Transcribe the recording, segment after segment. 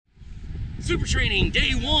Super training,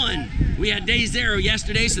 day 1. We had day 0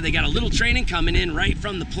 yesterday, so they got a little training coming in right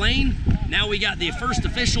from the plane. Now we got the first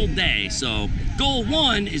official day. So goal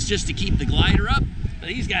 1 is just to keep the glider up. But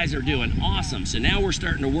these guys are doing awesome. So now we're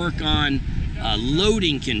starting to work on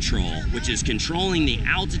loading control, which is controlling the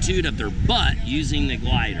altitude of their butt using the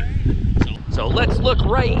glider. So let's look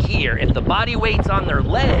right here. If the body weight's on their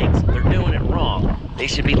legs, they're doing it wrong. They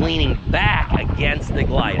should be leaning back against the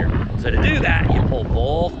glider. So to do that, you pull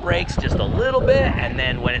both brakes just a little bit, and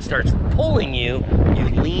then when it starts pulling you, you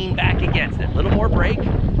lean back against it. A little more brake.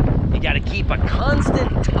 You gotta keep a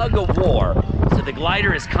constant tug of war. So the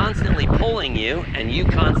glider is constantly pulling you, and you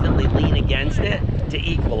constantly lean against it to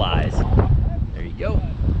equalize. There you go.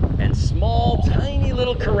 And small, tiny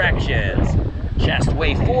little corrections. Chest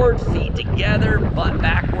way forward, feet together, butt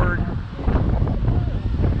backward.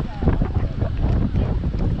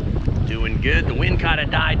 Doing good. The wind kind of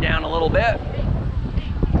died down a little bit.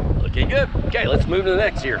 Looking good. Okay, let's move to the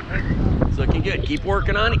next here. It's looking good. Keep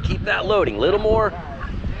working on it. Keep that loading. Little more.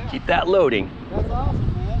 Keep that loading. That's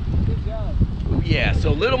awesome, man. Good job. Ooh, yeah, so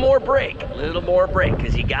a little more brake,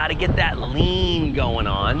 because you got to get that lean going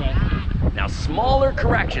on. Now, smaller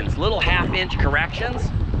corrections, little half-inch corrections.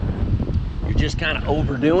 You're just kind of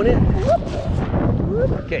overdoing it.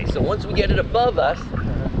 Okay, so once we get it above us,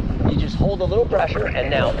 you just hold a little pressure, and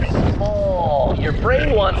now small. Your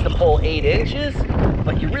brain wants to pull 8 inches,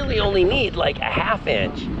 but you really only need like a ½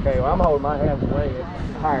 inch. Okay, well, I'm holding my hands way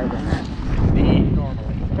higher than that.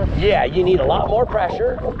 Yeah, you need a lot more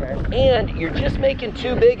pressure, Okay. and you're just making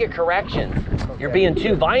too big of corrections. You're being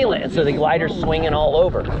too violent, and so the glider's swinging all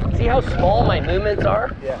over. See how small my movements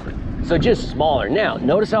are? Yeah. So just smaller. Now,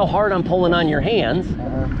 notice how hard I'm pulling on your hands.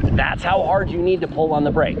 Uh-huh. That's how hard you need to pull on the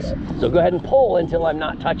brakes. So go ahead and pull until I'm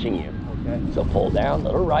not touching you. Okay. So pull down,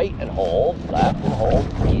 little right and hold, left and hold,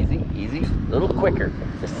 easy, easy, little quicker.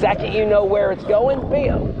 The second you know where it's going,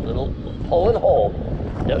 bam, little pull and hold.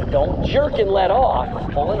 Don't jerk and let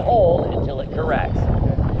off, pull and hold until it corrects.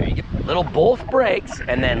 There you go. Little both brakes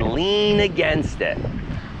and then lean against it.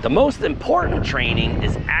 The most important training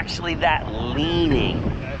is actually that leaning.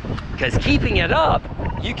 Because keeping it up,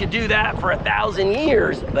 you could do that for 1,000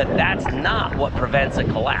 years, but that's not what prevents a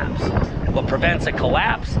collapse. What prevents a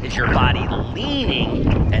collapse is your body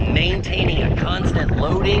leaning and maintaining a constant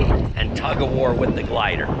loading and tug of war with the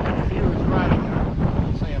glider. If you was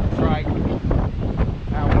riding, say, a trike,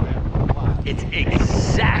 how would that apply? It's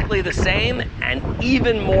exactly the same and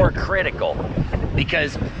even more critical.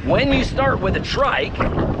 Because when you start with a trike,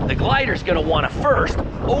 the glider's gonna wanna first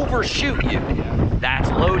overshoot you. That's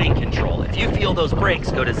loading control. If you feel those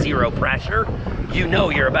brakes go to 0 pressure, you know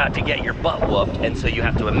you're about to get your butt whooped, and so you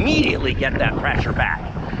have to immediately get that pressure back.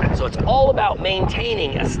 So it's all about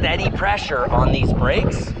maintaining a steady pressure on these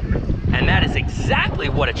brakes, and that is exactly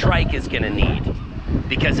what a trike is gonna need.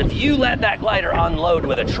 Because if you let that glider unload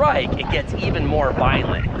with a trike, it gets even more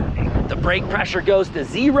violent. The brake pressure goes to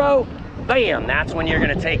 0, bam, that's when you're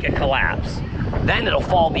gonna take a collapse. Then it'll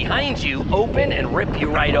fall behind you, open, and rip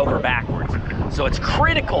you right over backwards. So it's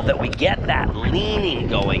critical that we get that leaning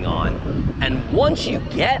going on. And once you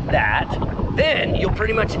get that, then you'll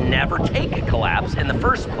pretty much never take a collapse in the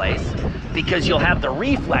first place, because you'll have the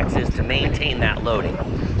reflexes to maintain that loading.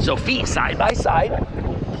 So feet side by side,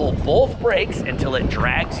 pull both brakes until it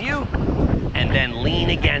drags you, and then lean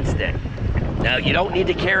against it. Now, you don't need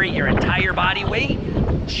to carry your entire body weight,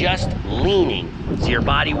 just leaning, so your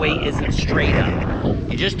body weight isn't straight up.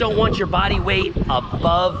 You just don't want your body weight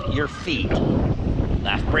above your feet.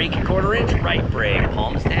 Left brake, 1/4 inch, right brake,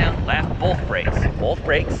 palms down, left, both brakes,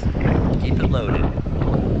 keep it loaded.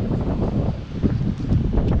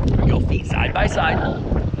 Here we go, feet side by side.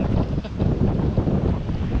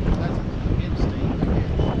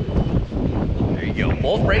 There you go,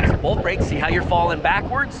 both brakes, see how you're falling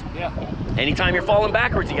backwards? Yeah. Anytime you're falling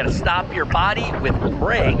backwards, you gotta stop your body with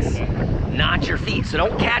brakes, not your feet. So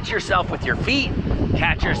don't catch yourself with your feet,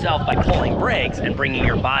 catch yourself by pulling brakes and bringing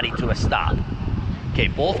your body to a stop. Okay,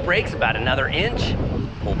 both brakes, about another inch.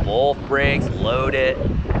 Pull both brakes, load it.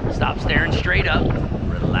 Stop staring straight up.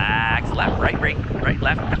 Relax, left, right brake, right,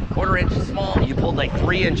 left, 1/4 inch small. You pulled like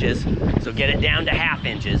 3 inches, so get it down to ½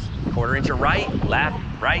 inches. 1/4 inch of right, left,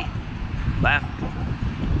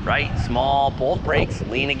 right, small, both brakes,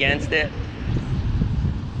 lean against it.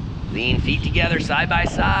 Lean feet together, side by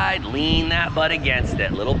side, lean that butt against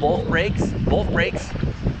it. Little both brakes.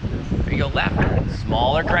 There you go, left,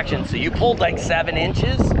 smaller correction. So you pulled like 7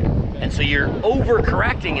 inches, and so you're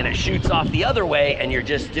over-correcting and it shoots off the other way, and you're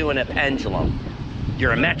just doing a pendulum.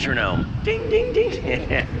 You're a metronome, ding, ding,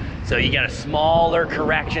 ding. So you got a smaller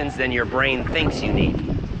corrections than your brain thinks you need.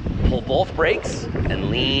 pull both brakes and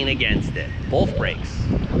lean against it. Both brakes.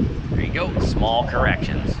 There you go, small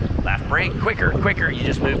corrections. Left brake, quicker, quicker, you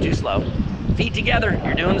just moved too slow. Feet together,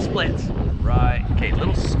 you're doing the splits. Right, okay,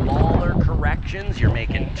 little smaller corrections, you're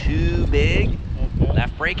making too big.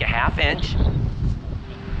 Left brake a ½ inch.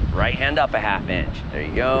 Right hand up a ½ inch. There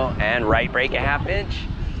you go, and right brake a ½ inch.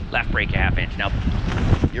 Left brake a ½ inch. Now,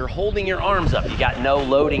 you're holding your arms up. You got no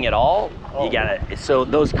loading at all. You got it. So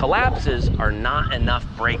those collapses are not enough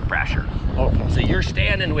brake pressure. Okay. So you're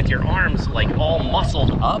standing with your arms like all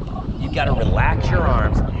muscled up. You've got to relax your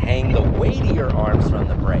arms, hang the weight of your arms from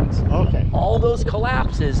the brakes. Okay. All those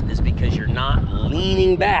collapses is because you're not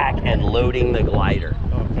leaning back and loading the glider.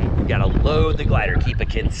 Okay. You've got to load the glider. Keep a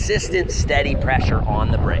consistent, steady pressure on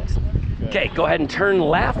the brakes. Okay, go ahead and turn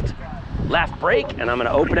left. Left brake, and I'm going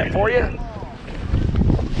to open it for you.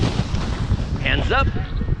 Hands up.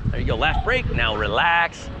 There you go, left brake. Now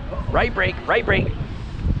relax. Right brake, right brake.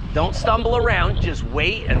 Don't stumble around, just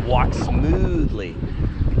wait and walk smoothly.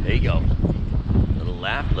 There you go. Little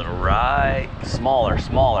left, little right. Smaller,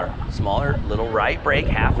 smaller, smaller. Little right brake,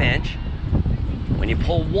 ½ inch. When you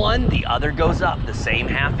pull one, the other goes up the same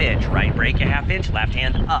 ½ inch. Right brake a ½ inch, left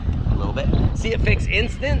hand up a little bit. See it fix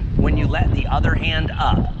instant when you let the other hand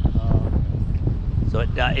up. So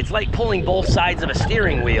it's like pulling both sides of a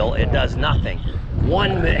steering wheel. It does nothing.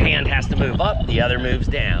 One hand has to move up, the other moves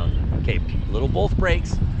down. Okay, little both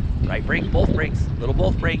brakes. Right brake, both brakes. Little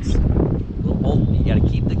both brakes. Little both. You got to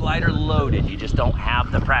keep the glider loaded. You just don't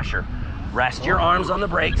have the pressure. Rest your arms on the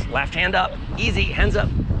brakes. Left hand up. Easy. Hands up.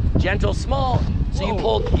 Gentle. Small. So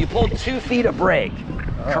you pulled 2 feet of brake.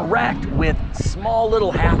 Correct with small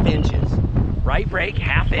little ½ inches. Right brake,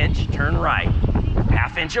 ½ inch. Turn right.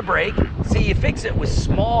 ½ inch of brake. See, you fix it with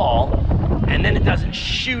small, and then it doesn't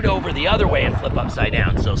shoot over the other way and flip upside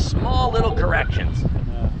down. So small little corrections.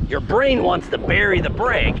 Your brain wants to bury the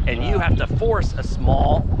brake, and you have to force a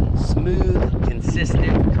small, smooth,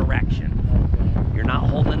 consistent correction. You're not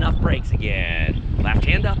holding enough brakes again. Left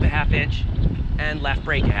hand up a ½ inch, and left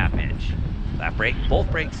brake a ½ inch. Left brake,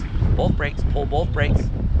 both brakes, pull both brakes.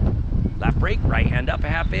 Left brake, right hand up a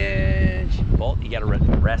 ½ inch. Both, you gotta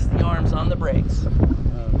rest the arms on the brakes.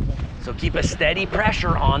 So keep a steady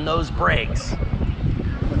pressure on those brakes.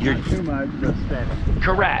 You're too much, just steady.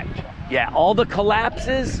 Correct. Yeah, all the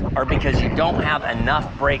collapses are because you don't have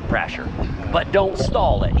enough brake pressure. But don't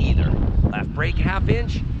stall it either. Left brake a ½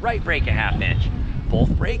 inch, right brake a ½ inch. Both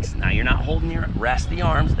brakes, now you're not holding your, rest the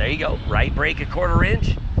arms. There you go. Right brake a ¼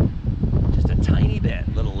 inch. Just a tiny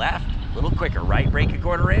bit. Little left, little quicker. Right brake a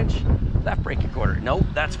 ¼ inch. Left brake a quarter. Nope,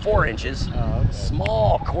 that's 4 inches. Okay.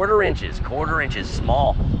 Small, ¼ inches,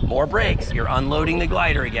 small. More brakes. You're unloading the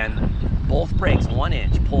glider again. Both brakes, 1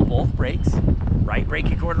 inch. Pull both brakes. Right brake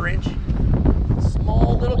a ¼ inch.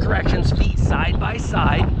 Small little corrections, feet side by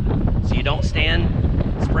side, so you don't stand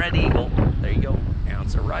spread eagle. There you go.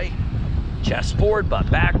 Ounce of right. Chest forward, butt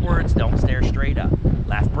backwards. Don't stare straight up.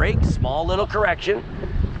 Left brake, small little correction.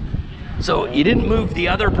 So you didn't move the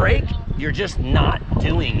other brake, you're just not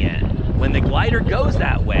doing it. When the glider goes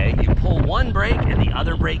that way, you pull one brake and the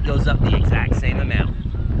other brake goes up the exact same amount.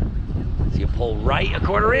 So you pull right a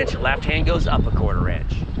 ¼ inch, left hand goes up a ¼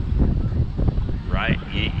 inch. Right?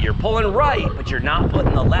 You're pulling right, but you're not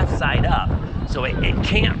putting the left side up. So it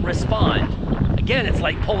can't respond. Again, it's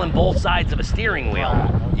like pulling both sides of a steering wheel.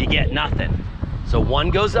 You get nothing. So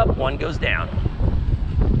one goes up, one goes down.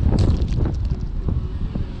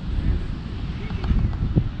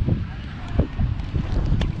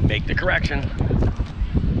 Make the correction.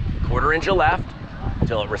 ¼ inch of left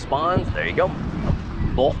until it responds. There you go.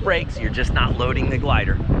 Both brakes, you're just not loading the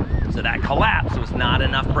glider. So that collapse was not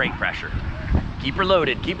enough brake pressure. Keep her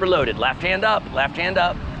loaded, keep her loaded. Left hand up, left hand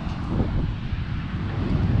up.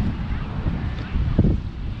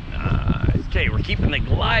 Okay, we're keeping the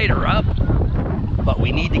glider up, but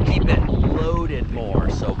we need to keep it loaded more.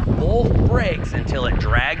 So both brakes until it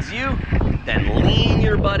drags you, then lean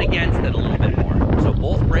your butt against it a little bit more. So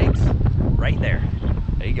both brakes right there.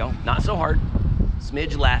 There you go. Not so hard.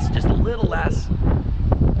 Smidge less, just a little less.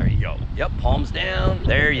 There you go. Yep, palms down.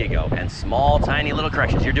 There you go. And small, tiny little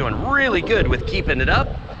corrections. You're doing really good with keeping it up.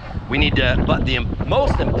 We need to, but the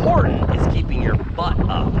most important is keeping your butt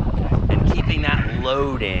up and keeping that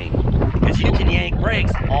loading. Because you can yank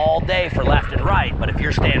brakes all day for left and right, but if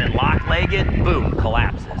you're standing lock-legged, boom,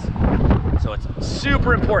 collapses. So it's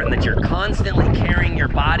super important that you're constantly carrying your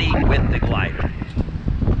body with the glider.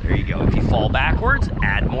 There you go. If you fall backwards,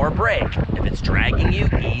 add more brake. If it's dragging you,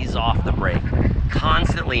 ease off the brake.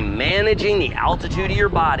 Constantly managing the altitude of your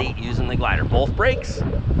body using the glider. Both brakes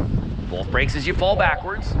as you fall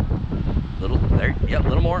backwards. Little, there, yep,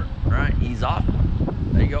 little more. All right, ease off.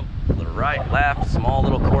 There you go. A little right, left, small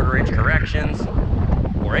little 1/4 inch corrections.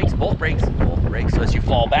 Brakes, both brakes, both brakes. So as you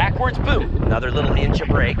fall backwards, boom, another little inch of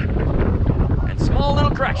brake. And small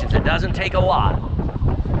little corrections. It doesn't take a lot.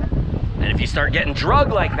 And if you start getting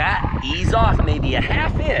drug like that, ease off maybe a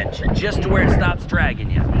 1/2 inch just to where it stops dragging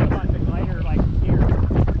you.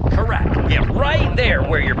 Correct. Yeah, right there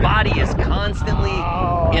where your body is constantly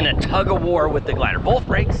in a tug of war with the glider. Both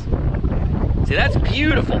brakes. See, that's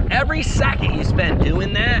beautiful. Every second you spend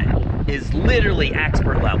doing that is literally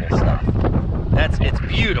expert level stuff. It's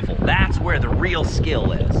beautiful. That's where the real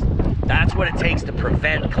skill is. That's what it takes to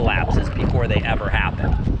prevent collapses before they ever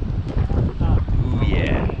happen. Ooh,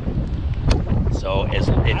 yeah. So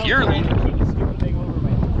if you're...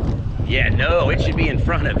 Yeah, no, it should be in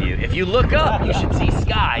front of you. If you look up, you should see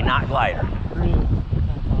sky, not glider.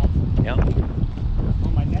 Yep.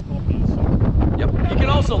 Yep. You can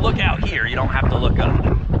also look out here. You don't have to look up.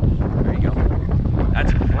 There you go.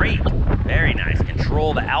 That's great. Very nice.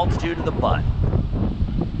 Control the altitude of the butt.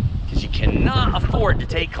 Because you cannot afford to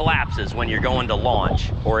take collapses when you're going to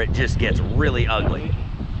launch, or it just gets really ugly.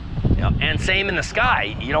 Yep. And same in the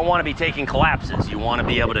sky. You don't want to be taking collapses. You want to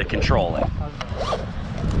be able to control it.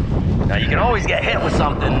 Now you can always get hit with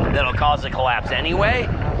something that'll cause a collapse anyway,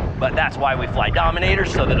 but that's why we fly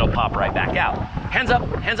Dominators, so that it'll pop right back out. Hands up,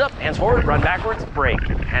 hands forward, run backwards, brake.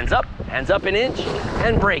 Hands up an inch,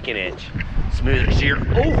 and brake an inch. Smoother, so you're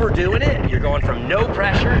overdoing it. You're going from no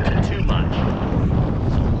pressure to too much.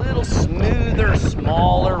 So a little smoother,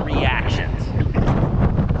 smaller reactions.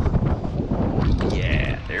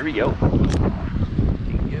 Yeah, there we go.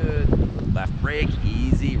 Looking good. Left brake,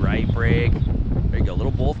 easy, right brake. There you go,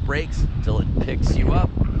 little both brakes until it picks you up.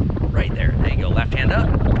 Right there. There you go. Left hand up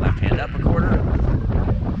a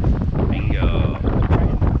 1/4. Bingo.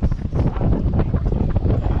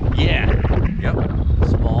 Yeah. Yep.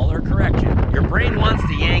 Smaller correction. Your brain wants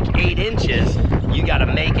to yank 8 inches. You got to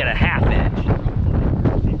make it a 1/2 inch.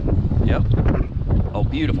 Yep. Oh,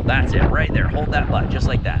 beautiful. That's it. Right there. Hold that butt just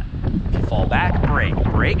like that. If you fall back, brake.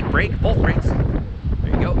 Brake. Both brakes.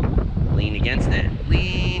 There you go. Lean against it.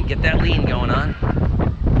 Lean. Get that lean going on.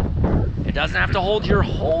 It doesn't have to hold your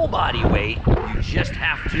whole body weight. You just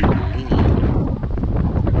have to lean.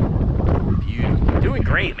 Beautiful. Doing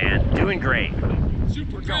great, man. Doing great.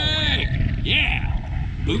 Super great. Yeah.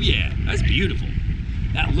 Oh yeah. That's beautiful.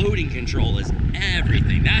 That loading control is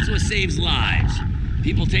everything. That's what saves lives.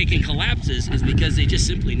 People taking collapses is because they just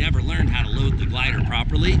simply never learned how to load the glider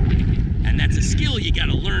properly. And that's a skill you got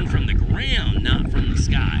to learn from the ground, not from the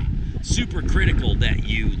sky. Super critical that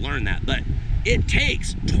you learn that. But it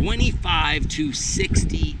takes 25 to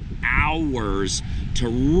 60 hours to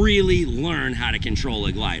really learn how to control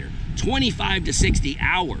a glider. 25 to 60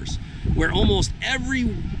 hours, where almost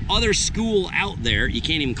every other school out there, you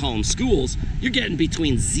can't even call them schools, you're getting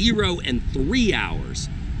between 0 and 3 hours.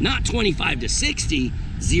 Not 25 to 60,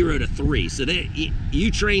 0 to 3. So that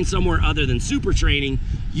you train somewhere other than super training,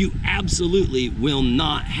 you absolutely will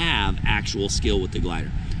not have actual skill with the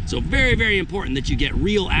glider. So very, very important that you get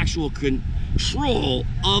real actual control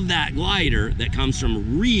of that glider that comes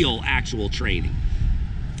from real actual training.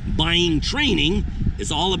 Buying training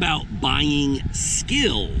is all about buying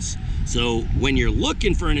skills. So when you're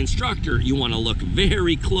looking for an instructor, you want to look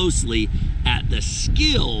very closely at the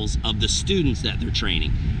skills of the students that they're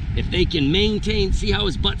training. If they can maintain, see how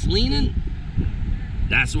his butt's leaning?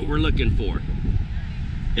 That's what we're looking for.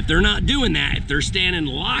 If they're not doing that, if they're standing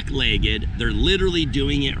lock-legged, they're literally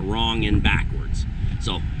doing it wrong and backwards.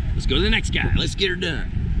 So let's go to the next guy. Let's get her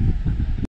done.